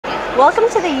Welcome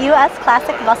to the US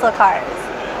Classic Muscle Cars.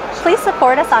 Please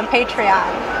support us on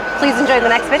Patreon. Please enjoy the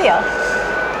next video.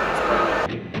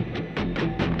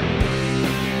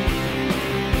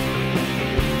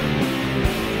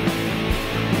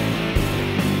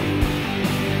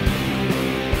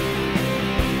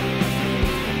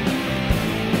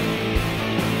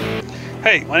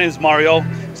 Hey, my name is Mario.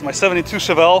 It's my 72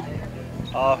 Chevelle.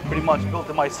 Pretty much built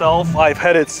it myself. I've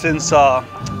had it since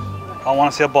I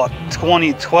want to say about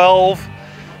 2012.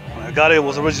 When I got it, it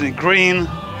was originally green,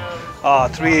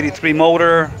 383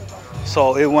 motor,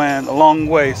 so it went a long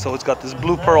way. So it's got this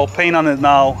blue pearl paint on it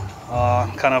now,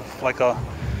 kind of like a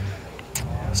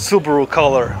Subaru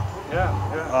color.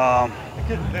 That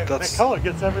color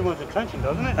gets everyone's attention,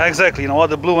 doesn't it? Exactly. You know what?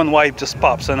 The blue and white just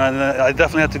pops, and I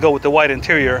definitely had to go with the white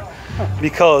interior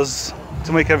because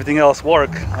to make everything else work.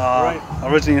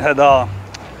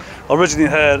 Originally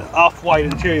had off-white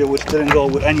interior, which didn't go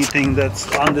with anything that's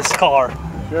on this car.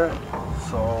 Sure.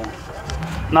 So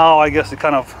now I guess it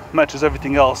kind of matches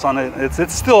everything else on it.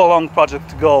 It's still a long project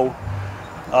to go.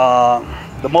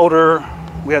 The motor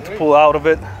we had to pull out of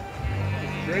it.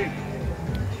 Great.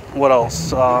 What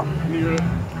else?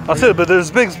 That's it. But there's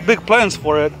big plans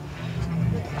for it.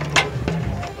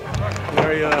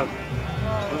 Very, look at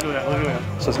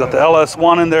that. So it's got the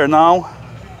LS1 in there now.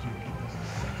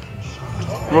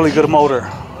 Really good motor,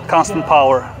 constant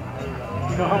power.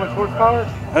 You know how much horsepower?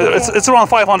 It's around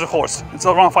 500 horse. It's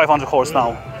around 500 horse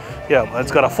now. Yeah,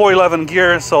 it's got a 411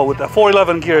 gear. So with the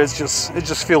 411 gear, it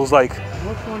just feels like.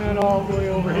 What's going on all the way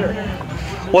over here?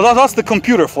 Well, that's the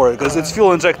computer for it, because it's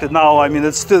fuel injected now. I mean,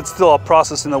 it's still a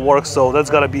process in the works, so that's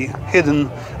got to be hidden,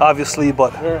 obviously.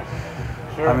 But Sure.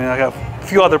 I mean, I have a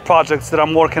few other projects that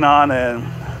I'm working on, and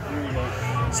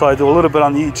so I do a little bit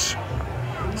on each.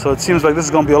 So it seems like this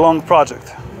is going to be a long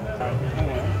project.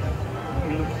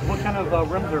 What kind of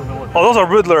rims are we? Oh, those are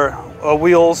Riddler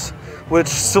wheels, which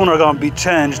soon are going to be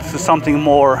changed to something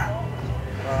more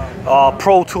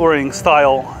pro touring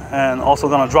style, and also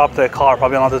going to drop that car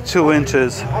probably another 2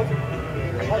 inches.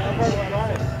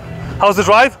 How's the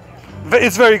drive?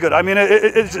 It's very good. I mean,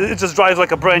 it just drives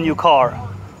like a brand new car.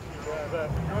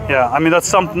 Yeah, I mean, that's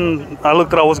something I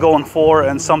looked at I was going for,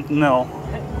 and something, you know,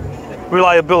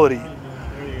 reliability.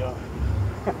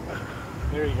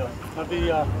 There you go. There you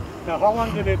go. Now, how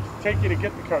long did it take you to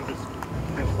get the car?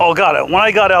 Oh, got it. When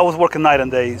I got it, I was working night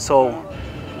and day. So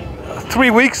 3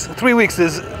 weeks. 3 weeks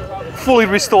is fully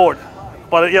restored.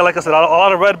 But yeah, like I said, a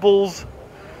lot of Red Bulls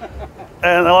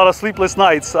and a lot of sleepless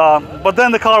nights. But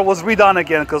then the car was redone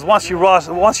again, because once you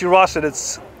rush it,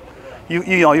 it's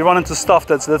you know, you run into stuff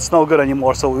that's no good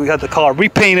anymore. So we had the car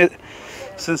repainted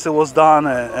since it was done,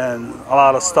 and a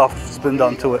lot of stuff has been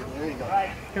done to it. There you go.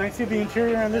 Can I see the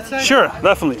interior on this side? Sure,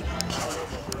 definitely.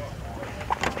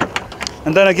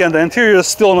 And then again, the interior is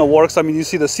still in the works. I mean, you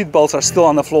see the seat belts are still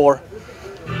on the floor,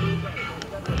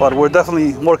 but we're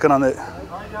definitely working on it.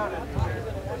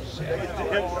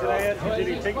 Did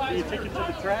you take it to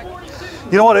the track?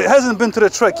 You know what? It hasn't been to the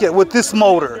track yet with this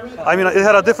motor. I mean, it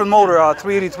had a different motor, a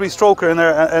 383 stroker in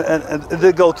there, and it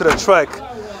did go to the track.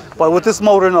 But with this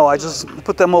motor, no. I just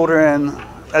put that motor in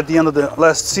at the end of the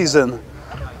last season,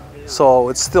 so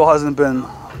it still hasn't been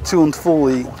tuned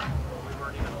fully.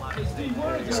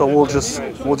 So we'll just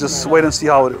wait and see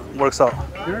how it works out.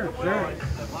 Sure.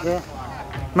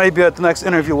 Maybe at the next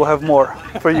interview we'll have more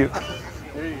for you.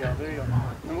 There you go.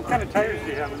 And what kind of tires do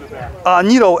you have in the back?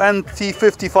 Nito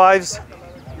NT55s.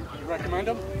 You recommend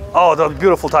them? Oh, they're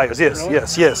beautiful tires. Yes, Really?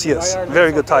 yes.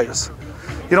 Very good tires.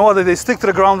 You know what? They stick to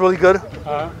the ground really good.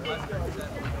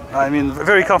 I mean,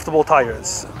 very comfortable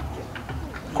tires.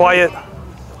 Quiet,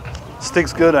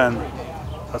 sticks good, and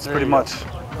that's pretty much.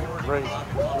 Great.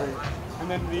 And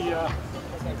then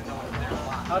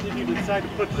how did you decide to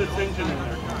put this engine in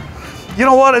there? You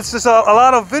know what? It's just a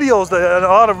lot of videos and a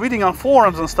lot of reading on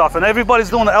forums and stuff, and everybody's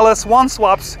doing the LS1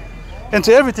 swaps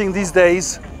into everything these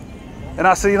days. And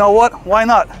I said, you know what? Why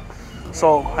not?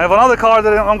 So I have another car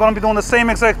that I'm going to be doing the same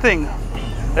exact thing,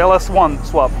 LS1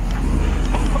 swap.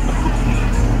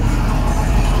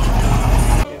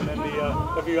 And then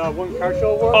have you one car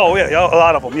show award? Oh yeah, a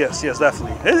lot of them. Yes,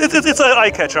 definitely. It's an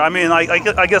eye catcher. I mean,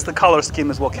 I guess the color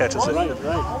scheme is what catches it.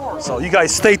 Right. So you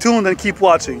guys stay tuned and keep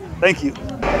watching. Thank you.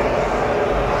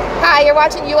 Hi, you're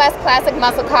watching US Classic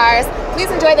Muscle Cars. Please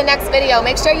enjoy the next video.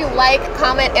 Make sure you like,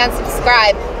 comment, and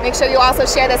subscribe. Make sure you also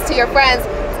share this to your friends.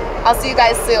 I'll see you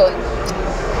guys soon.